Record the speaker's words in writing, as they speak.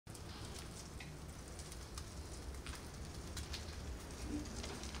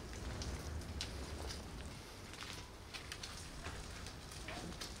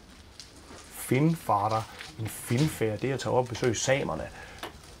finfarer, en finfær, det at tage op og besøge samerne,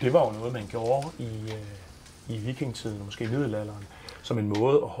 det var jo noget, man gjorde i vikingetiden, og måske i middelalderen, som en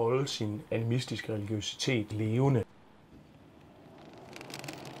måde at holde sin animistiske religiøsitet levende.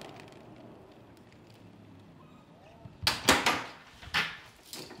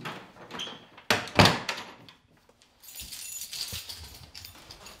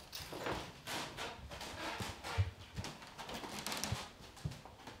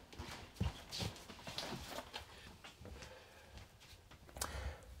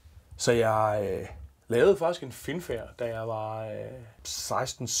 Så jeg lavede faktisk en finfær, da jeg var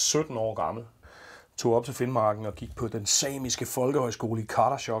 16-17 år gammel. Tog op til Finnmarken og gik på den samiske folkehøjskole i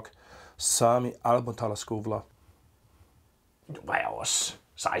Karasjok, Sami Albantalaskola. Nu var jeg også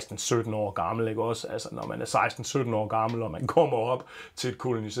 16-17 år gammel, ikke også? Altså, når man er 16-17 år gammel, og man kommer op til et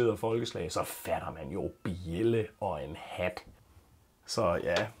koloniseret folkeslag, så fatter man jo bjælle og en hat. Så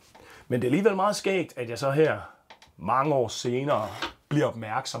ja, men det er alligevel meget skægt, at jeg så her mange år senere bliver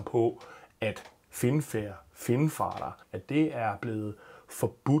opmærksom på, at finfarer, at det er blevet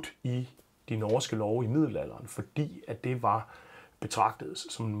forbudt i de norske love i middelalderen, fordi at det var betragtet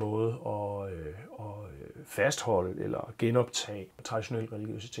som en måde at fastholde eller genoptage traditionel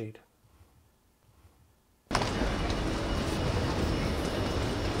religiøsitet.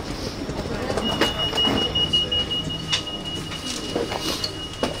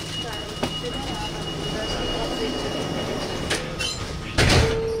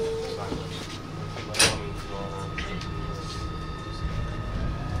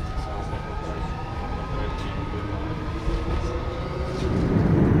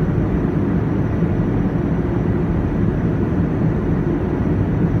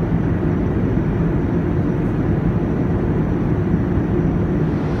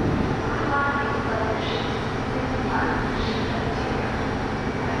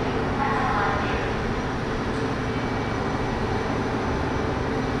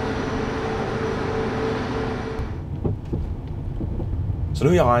 Så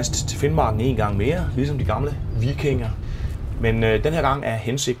nu er jeg rejst til Finnmarken en gang mere, ligesom de gamle vikinger. Men den her gang er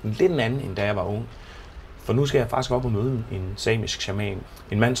hensigten lidt en anden, end da jeg var ung. For nu skal jeg faktisk op og møde en samisk shaman.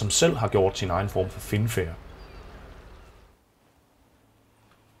 En mand, som selv har gjort sin egen form for finfær.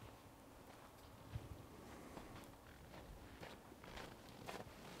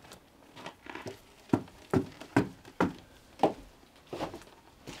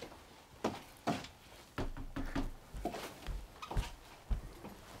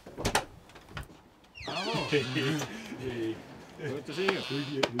 Godt at se jer.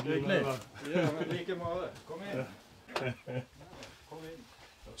 Hyggelig. Ja, men like måde. Kom ind. Kom ind.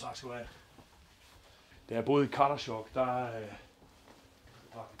 Jo, tak skal du have. Da jeg boede i Karasjok, der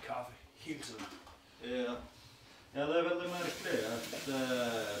drak vi kaffe hele tiden. Ja, det er veldig mærkelig at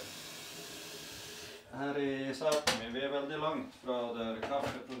her i Sápmi, vi er veldig langt fra der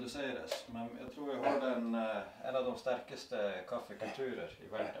kaffe produseres, men jeg tror vi har en av de sterkeste kaffekulturer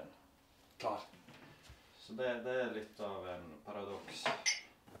i verden. Klart. Så det er litt av en paradoks.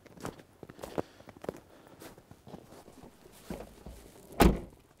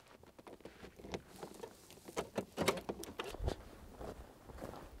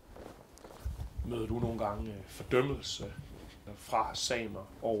 Møder du nogle gange fordømmelse fra samer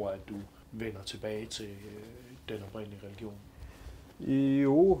over, at du vender tilbage til den oprindelige religion?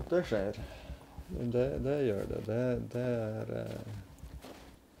 Jo, det skjer. Det gjør det.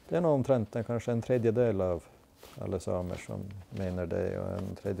 Det er omtrent kanskje en tredjedel av alle samer som mener det, og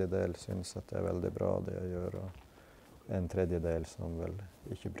en tredjedel synes at det er veldig bra det jeg gjør, og en tredjedel som vel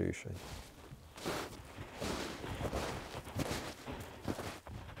ikke bryr seg.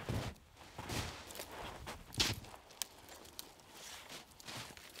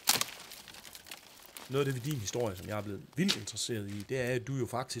 Noget af det ved din historie, som jeg er blevet vildt interesseret i, det er, at du jo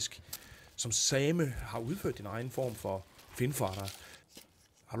faktisk som same har udført din egen form for finfarer.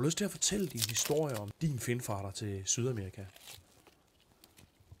 Har du lyst til at fortælle din historie om din finfarer til Sydamerika?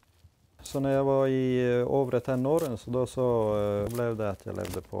 Så når jeg var i øvre tenåren, så blev det at jeg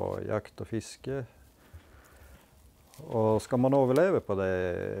levde på jakt og fiske. Og skal man overleve på det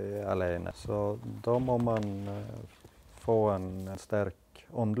alene, så da må man få en sterk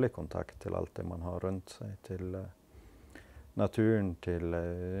åndelig kontakt til alt det man har rundt seg, til naturen, til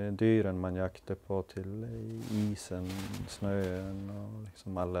dyren man jakter på, til isen, snøen og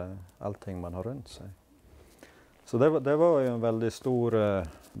liksom allting man har rundt seg. Så det var jo en veldig stor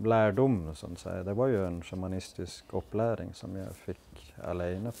lærdom, sånn å si. Det var jo en shamanistisk opplæring som jeg fikk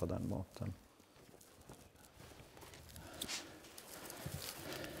alene på den måten.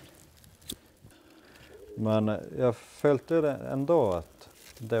 Men jeg følte det ändå att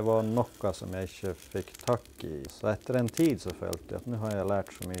det var noe som jeg ikke fikk takk i. Så etter en tid så følte jeg at nå har jeg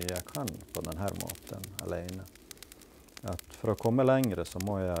lært så mye jeg kan på denne måten alene. At for å komme lengre så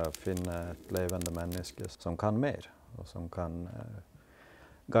må jeg finne et levende menneske som kan mer, og som kan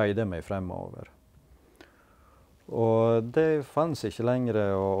guide meg fremover. Og det fanns ikke lenger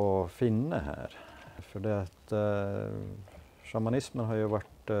å finne her, for det at sjamanismen har jo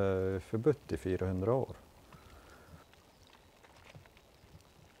vært forbudt i 400 år.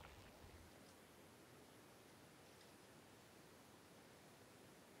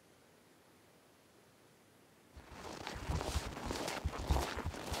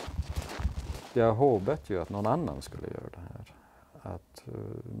 Jeg håpet jo at noen annen skulle gjøre det her. At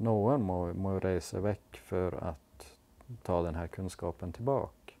noen må reise vekk for å ta denne kunnskapen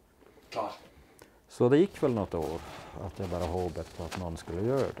tilbake. Klart. Så det gikk vel noen år at jeg bare håpet på at noen skulle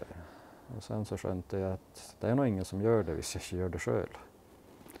gjøre det. Og sen så skjønte jeg at det er noe ingen som gjør det hvis jeg ikke gjør det selv.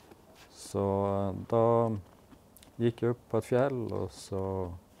 Så da gikk jeg opp på et fjell, og så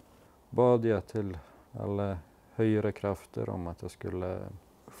bad jeg til alle høyere krefter om at jeg skulle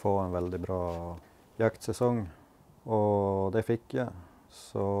få en veldig bra jaktsesong, og det fikk jeg.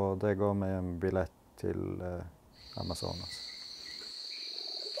 Så det ga meg en billett til Amazonas.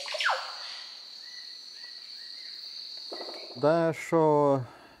 Der så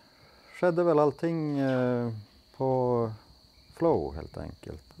skjedde vel allting på flow, helt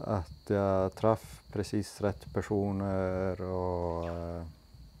enkelt. At jeg traff precis rett personer, og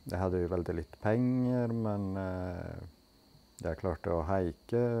jeg hadde jo veldig litt penger, men jeg klarte å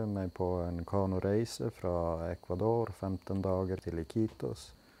haike meg på en kanoreise fra Ecuador, 15 dager til Iquitos.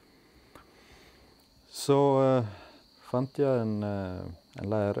 Så fant jeg en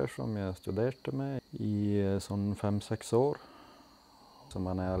lærer som jeg studerte med i sånn 5-6 år. Så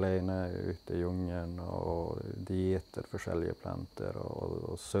man er alene ute i jungelen og dieter forskjellige planter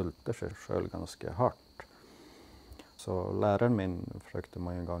og sulter seg selv ganske hardt. Så læreren min forsøkte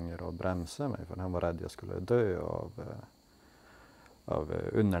mange ganger å bremse meg, for han var redd jeg skulle dø av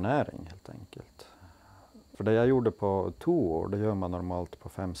undernæring, helt enkelt. For det jeg gjorde på 2 år, det gjør man normalt på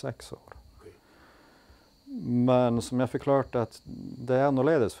 5-6 år. Men som jeg forklarte, at det er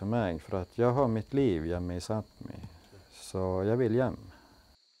annerledes for meg, for at jeg har mitt liv hjemme i Sápmi, så jeg vil hjem.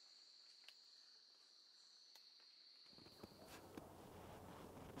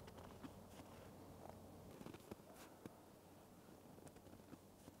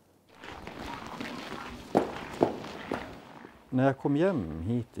 Når jeg kom hjem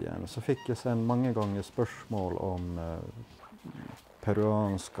hit igjen, så fikk jeg sen mange ganger spørsmål om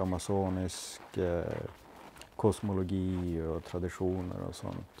peruansk, amazonisk kosmologi og tradisjoner og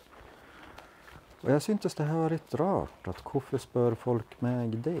sånt. Og jeg syntes det her var litt rart, at hvorfor spør folk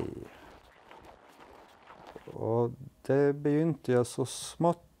meg det? Og det begynte jeg så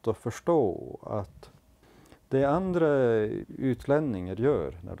smått å forstå, at det andre utlendinger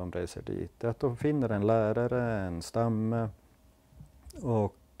gjør når de reiser dit, det er at de finner en lærere, en stamme,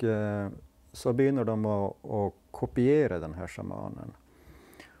 og så begynner de å kopiere denne sjamanen.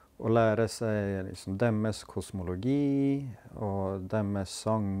 Og lære seg liksom deres kosmologi og deres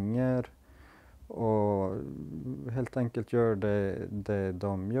sanger. Og helt enkelt gjøre det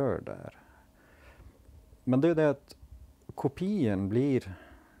de gjør der. Men det er det at kopien blir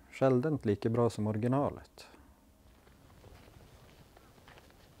sjelden like bra som originalet.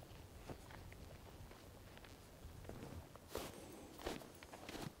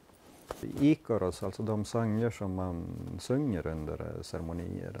 Ikaros, altså de sanger som man synger under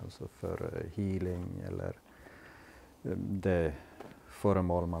ceremonier, altså for healing eller det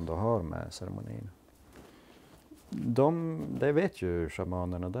formål man da har med ceremonien. Det vet jo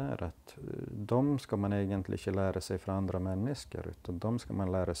sjamanerne der, at de skal man egentlig ikke lære seg fra andre mennesker, utan de skal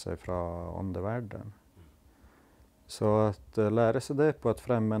man lære seg fra åndeverden. Så at lære seg det på et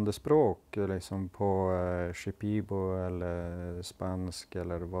fremmede språk, liksom på shipibo eller spansk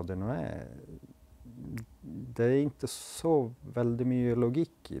eller hva det nå er, det er ikke så veldig mye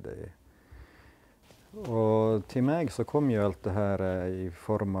logikk i det. Og til meg så kom jo alt det her i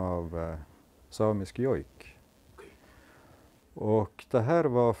form av samisk joik. Og det her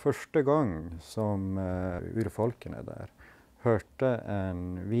var første gang som urfolkene der hørte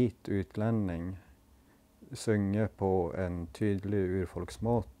en hvit utlending synge på en tydelig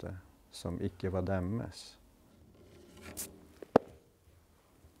urfolksmåte som ikke var deres.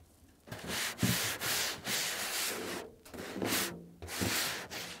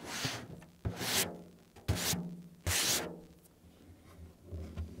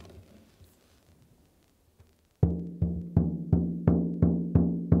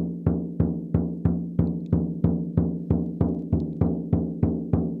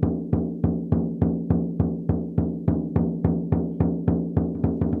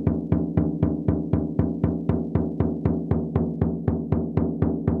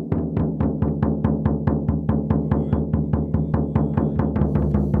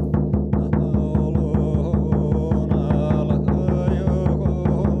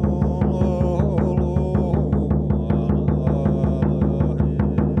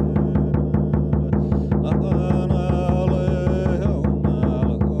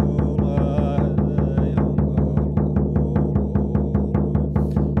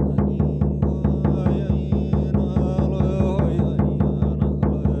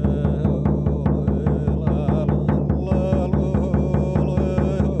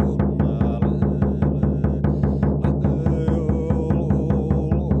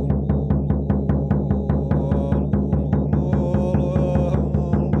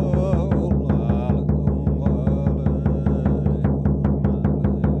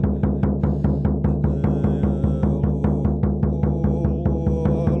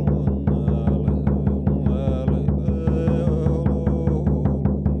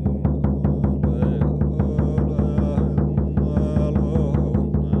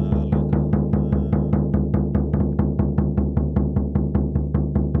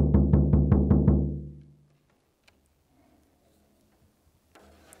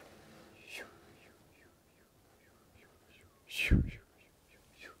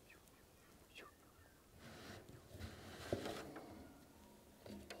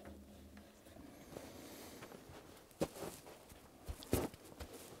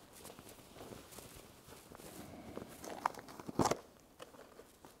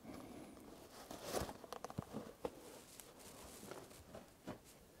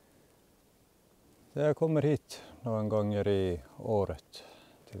 Jag kommer hit några gånger i året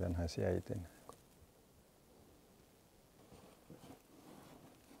till den här sejdin.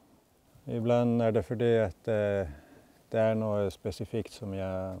 Ibland är det för det att det är något specifikt som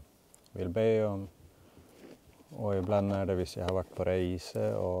jag vill be om. Och ibland är det hvis jag har varit på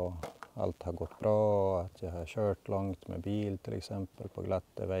resa och allt har gått bra och att jag har kört långt med bil till exempel på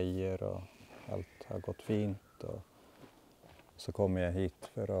glatta vägar och allt har gått fint. Och så kommer jag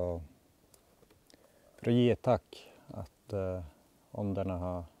hit för att ge tack att ånderna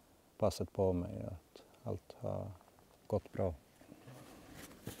har passat på mig, att allt har gått bra.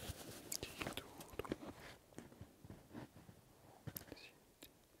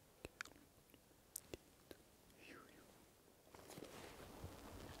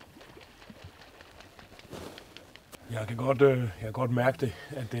 Jeg kan godt mærke det,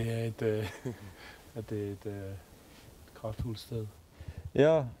 at det er et kraftfuldt sted.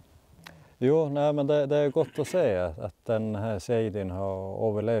 Ja, jo, nej, men det är gott att se att den här sejdin har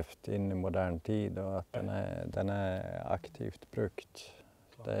överlevt in i modern tid och att den är aktivt brukt.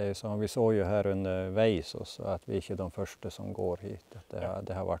 Det är som vi såg ju här under Veiso, så att vi inte är de första som går hit. Att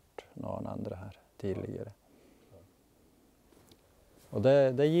det har varit någon andra här tidigare. Och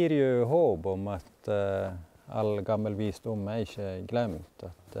det ger ju hopp om att all gammal visdom är inte glömt,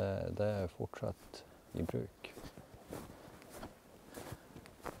 att det är fortsatt i bruk.